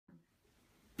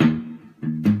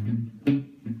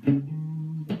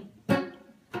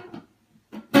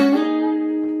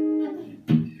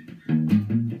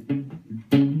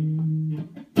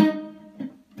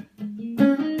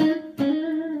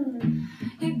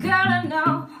gotta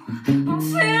know I'm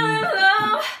feeling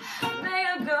love made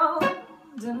of gold.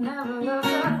 I never loved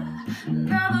her.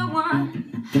 Another one,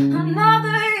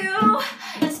 another you.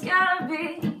 It's gotta be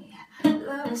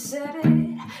love that said it.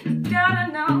 You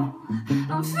gotta know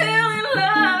I'm feeling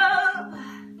love.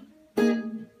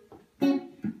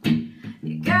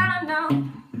 You gotta know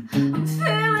I'm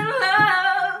feeling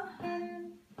love.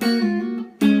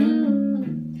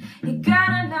 You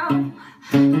gotta know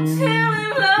I'm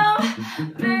feeling love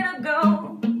made of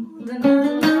gold.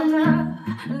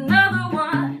 Another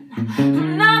one,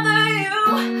 another you.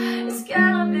 It's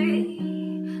gotta be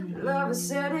love that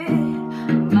said it.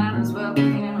 Might as well be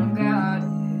in a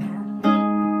garden.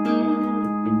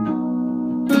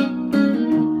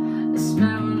 The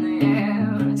smell in the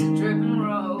air, it's a dripping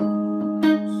rose.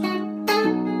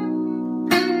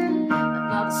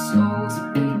 Another soul's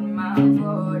beating my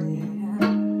voice.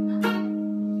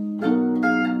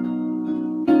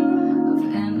 Of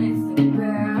anything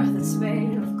bare that's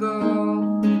made of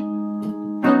gold.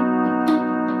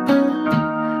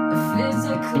 A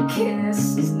physical kiss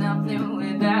is nothing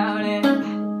without it.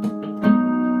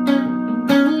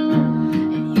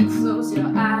 And you close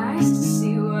your eyes to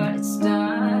see what it's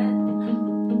done.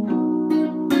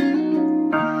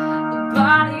 The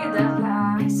body that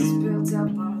lies is built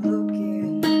up on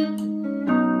looking.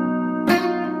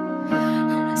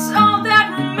 And it's all that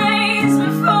remains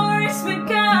before it's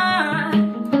begun.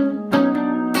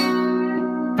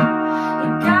 You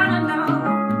gotta know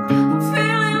I'm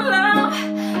feeling love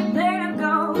made of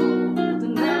gold. I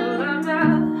never loved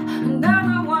her.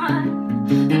 Another one,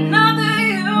 another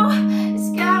you. It's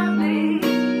gotta be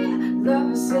love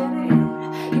that said it.